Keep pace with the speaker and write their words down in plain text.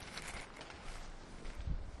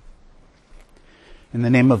In the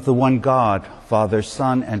name of the one God, Father,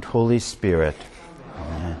 Son, and Holy Spirit.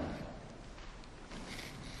 Amen.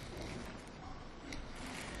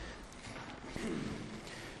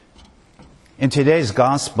 In today's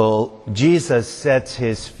gospel, Jesus sets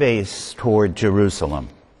his face toward Jerusalem.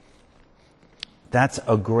 That's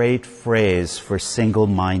a great phrase for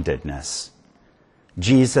single-mindedness.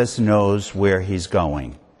 Jesus knows where he's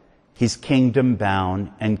going. He's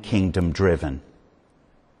kingdom-bound and kingdom-driven.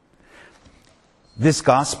 This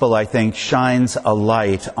gospel, I think, shines a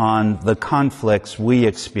light on the conflicts we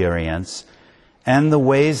experience and the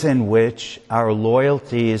ways in which our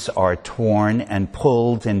loyalties are torn and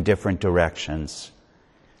pulled in different directions.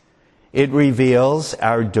 It reveals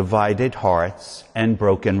our divided hearts and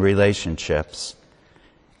broken relationships.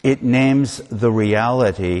 It names the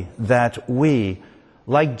reality that we,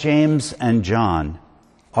 like James and John,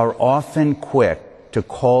 are often quick to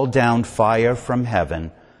call down fire from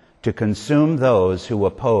heaven to consume those who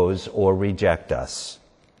oppose or reject us.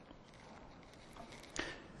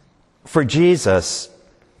 For Jesus,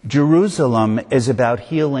 Jerusalem is about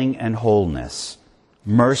healing and wholeness,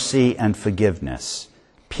 mercy and forgiveness,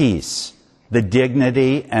 peace, the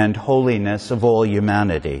dignity and holiness of all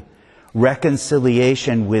humanity,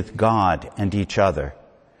 reconciliation with God and each other,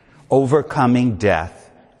 overcoming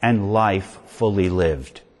death and life fully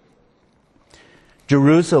lived.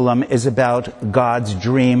 Jerusalem is about God's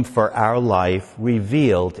dream for our life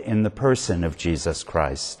revealed in the person of Jesus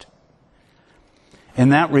Christ. In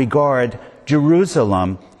that regard,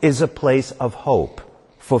 Jerusalem is a place of hope,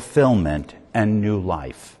 fulfillment, and new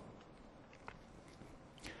life.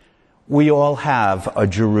 We all have a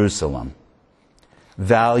Jerusalem,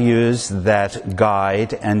 values that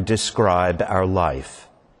guide and describe our life,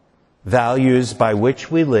 values by which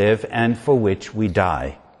we live and for which we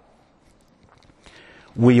die.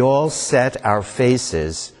 We all set our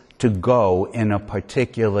faces to go in a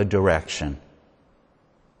particular direction.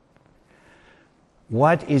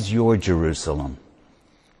 What is your Jerusalem?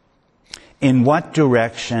 In what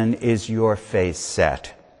direction is your face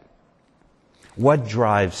set? What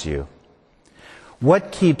drives you?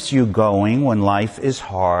 What keeps you going when life is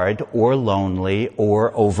hard or lonely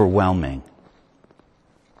or overwhelming?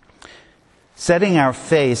 Setting our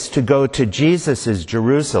face to go to Jesus'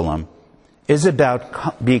 Jerusalem is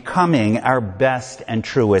about becoming our best and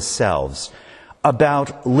truest selves,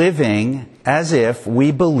 about living as if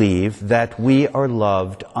we believe that we are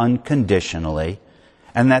loved unconditionally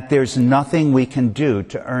and that there's nothing we can do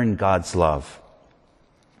to earn God's love.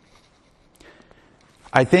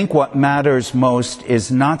 I think what matters most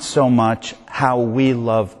is not so much how we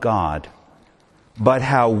love God, but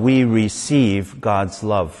how we receive God's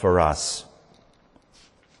love for us.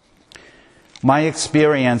 My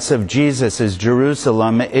experience of Jesus'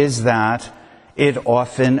 Jerusalem is that it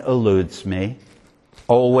often eludes me,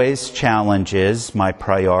 always challenges my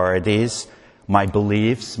priorities, my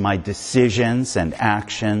beliefs, my decisions and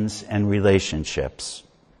actions and relationships.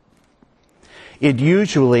 It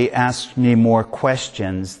usually asks me more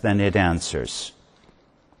questions than it answers.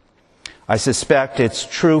 I suspect it's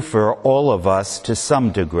true for all of us to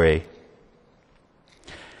some degree.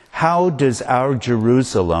 How does our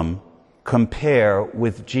Jerusalem compare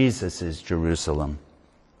with Jesus' Jerusalem?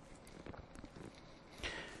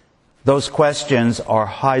 Those questions are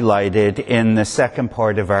highlighted in the second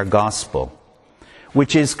part of our gospel,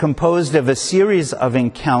 which is composed of a series of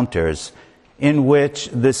encounters in which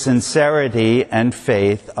the sincerity and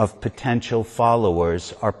faith of potential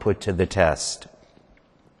followers are put to the test.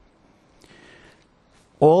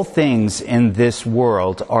 All things in this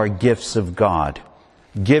world are gifts of God,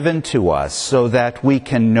 given to us so that we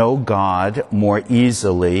can know God more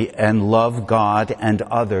easily and love God and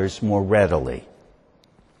others more readily.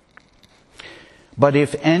 But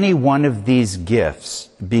if any one of these gifts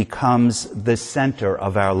becomes the center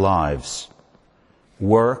of our lives,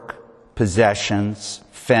 work, possessions,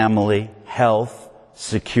 family, health,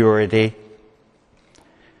 security,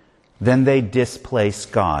 then they displace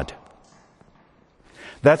God.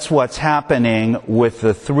 That's what's happening with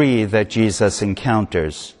the three that Jesus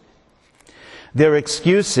encounters. Their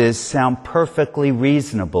excuses sound perfectly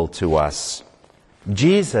reasonable to us.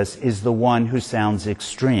 Jesus is the one who sounds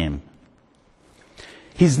extreme.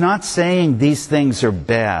 He's not saying these things are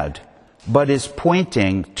bad, but is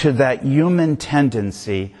pointing to that human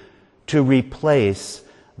tendency to replace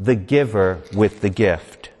the giver with the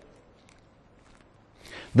gift.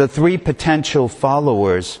 The three potential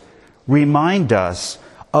followers remind us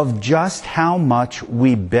of just how much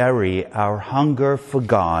we bury our hunger for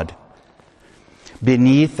God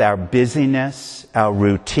beneath our busyness, our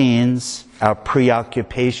routines, our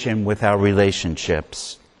preoccupation with our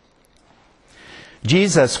relationships.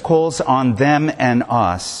 Jesus calls on them and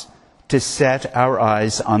us to set our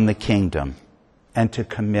eyes on the kingdom and to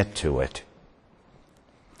commit to it.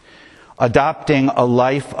 Adopting a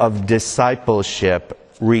life of discipleship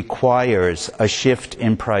requires a shift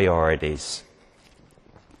in priorities.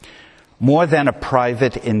 More than a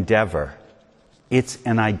private endeavor, it's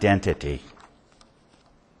an identity.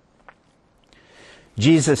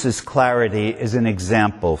 Jesus' clarity is an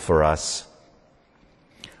example for us.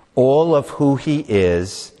 All of who he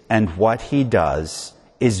is and what he does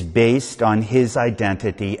is based on his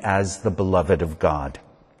identity as the beloved of God.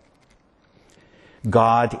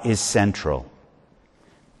 God is central.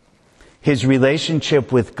 His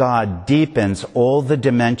relationship with God deepens all the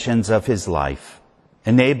dimensions of his life,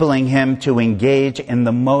 enabling him to engage in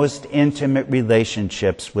the most intimate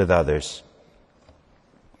relationships with others.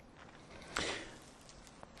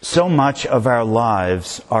 So much of our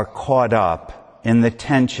lives are caught up in the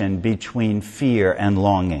tension between fear and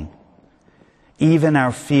longing, even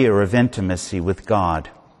our fear of intimacy with God.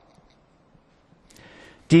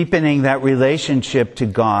 Deepening that relationship to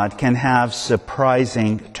God can have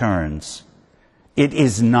surprising turns. It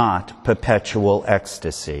is not perpetual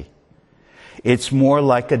ecstasy. It's more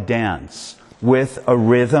like a dance with a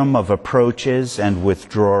rhythm of approaches and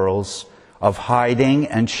withdrawals, of hiding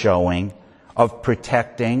and showing, of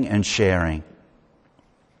protecting and sharing.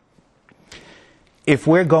 If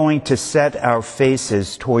we're going to set our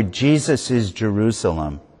faces toward Jesus'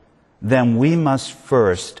 Jerusalem, then we must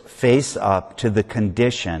first face up to the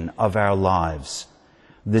condition of our lives,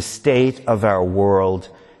 the state of our world,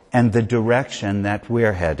 and the direction that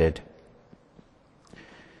we're headed.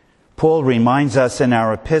 Paul reminds us in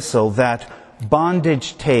our epistle that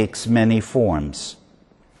bondage takes many forms,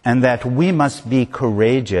 and that we must be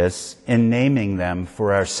courageous in naming them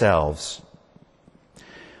for ourselves.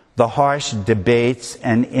 The harsh debates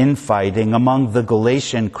and infighting among the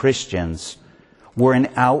Galatian Christians were an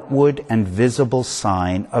outward and visible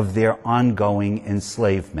sign of their ongoing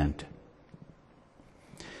enslavement.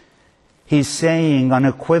 He's saying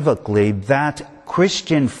unequivocally that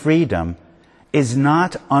Christian freedom is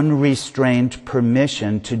not unrestrained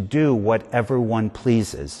permission to do whatever one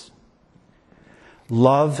pleases.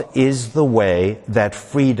 Love is the way that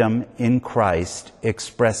freedom in Christ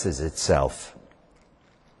expresses itself.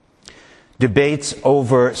 Debates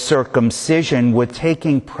over circumcision were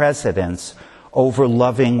taking precedence over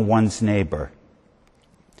loving one's neighbor.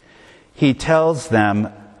 He tells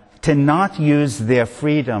them to not use their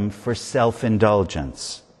freedom for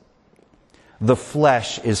self-indulgence. The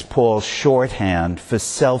flesh is Paul's shorthand for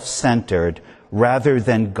self-centered rather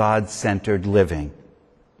than God-centered living.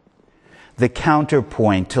 The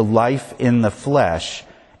counterpoint to life in the flesh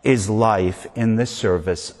is life in the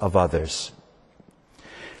service of others.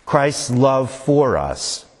 Christ's love for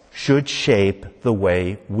us should shape the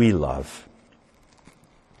way we love.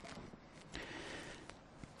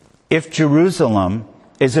 If Jerusalem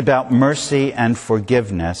is about mercy and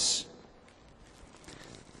forgiveness,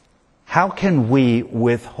 how can we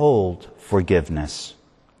withhold forgiveness?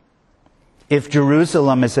 If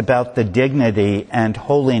Jerusalem is about the dignity and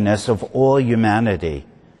holiness of all humanity,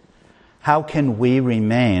 how can we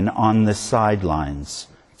remain on the sidelines,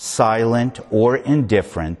 silent or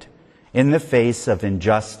indifferent, in the face of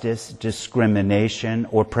injustice, discrimination,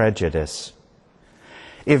 or prejudice?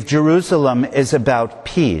 If Jerusalem is about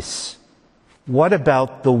peace, what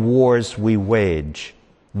about the wars we wage,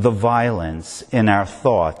 the violence in our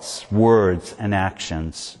thoughts, words, and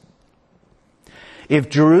actions? If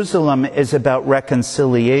Jerusalem is about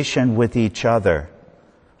reconciliation with each other,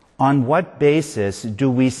 on what basis do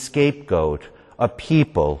we scapegoat a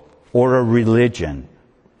people or a religion,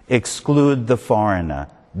 exclude the foreigner,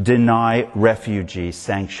 deny refugee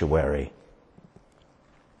sanctuary?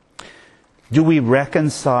 Do we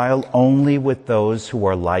reconcile only with those who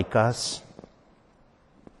are like us?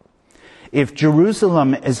 If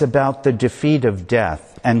Jerusalem is about the defeat of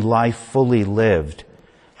death and life fully lived,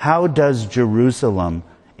 how does Jerusalem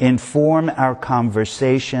inform our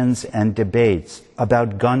conversations and debates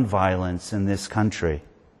about gun violence in this country?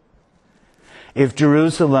 If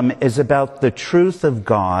Jerusalem is about the truth of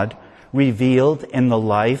God revealed in the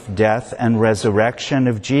life, death, and resurrection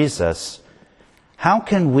of Jesus, how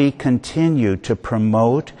can we continue to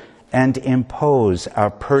promote and impose our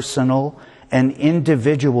personal and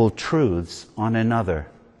individual truths on another?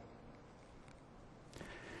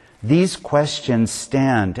 These questions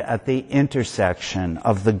stand at the intersection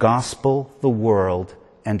of the gospel, the world,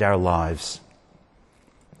 and our lives.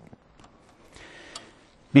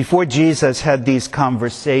 Before Jesus had these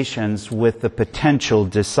conversations with the potential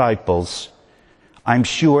disciples, I'm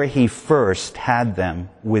sure he first had them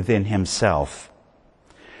within himself.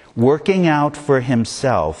 working out for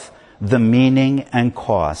himself the meaning and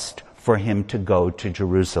cost for him to go to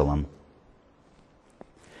Jerusalem.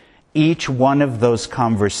 Each one of those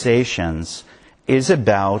conversations is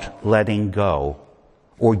about letting go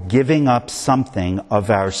or giving up something of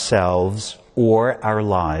ourselves or our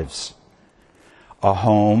lives. A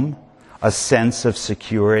home, a sense of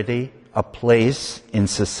security, a place in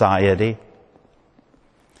society.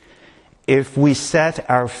 If we set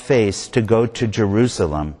our face to go to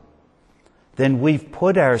Jerusalem, then we've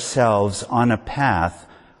put ourselves on a path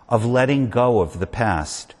of letting go of the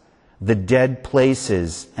past, the dead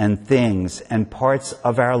places and things and parts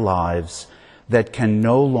of our lives that can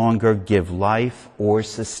no longer give life or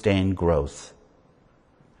sustain growth.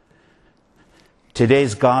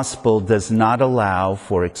 Today's gospel does not allow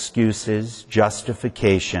for excuses,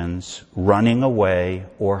 justifications, running away,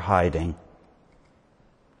 or hiding.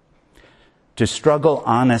 To struggle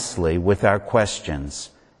honestly with our questions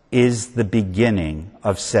is the beginning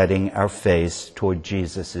of setting our face toward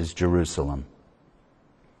Jesus' Jerusalem.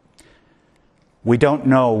 We don't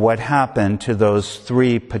know what happened to those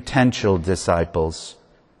 3 potential disciples,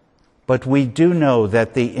 but we do know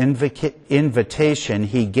that the invitation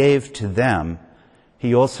he gave to them,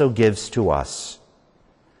 he also gives to us,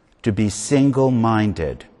 to be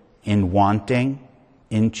single-minded in wanting,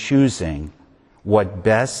 in choosing what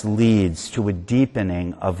best leads to a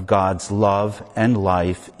deepening of God's love and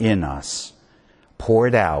life in us,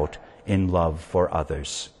 poured out in love for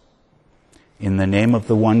others. In the name of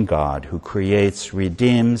the one God who creates,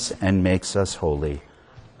 redeems, and makes us holy.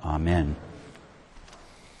 Amen.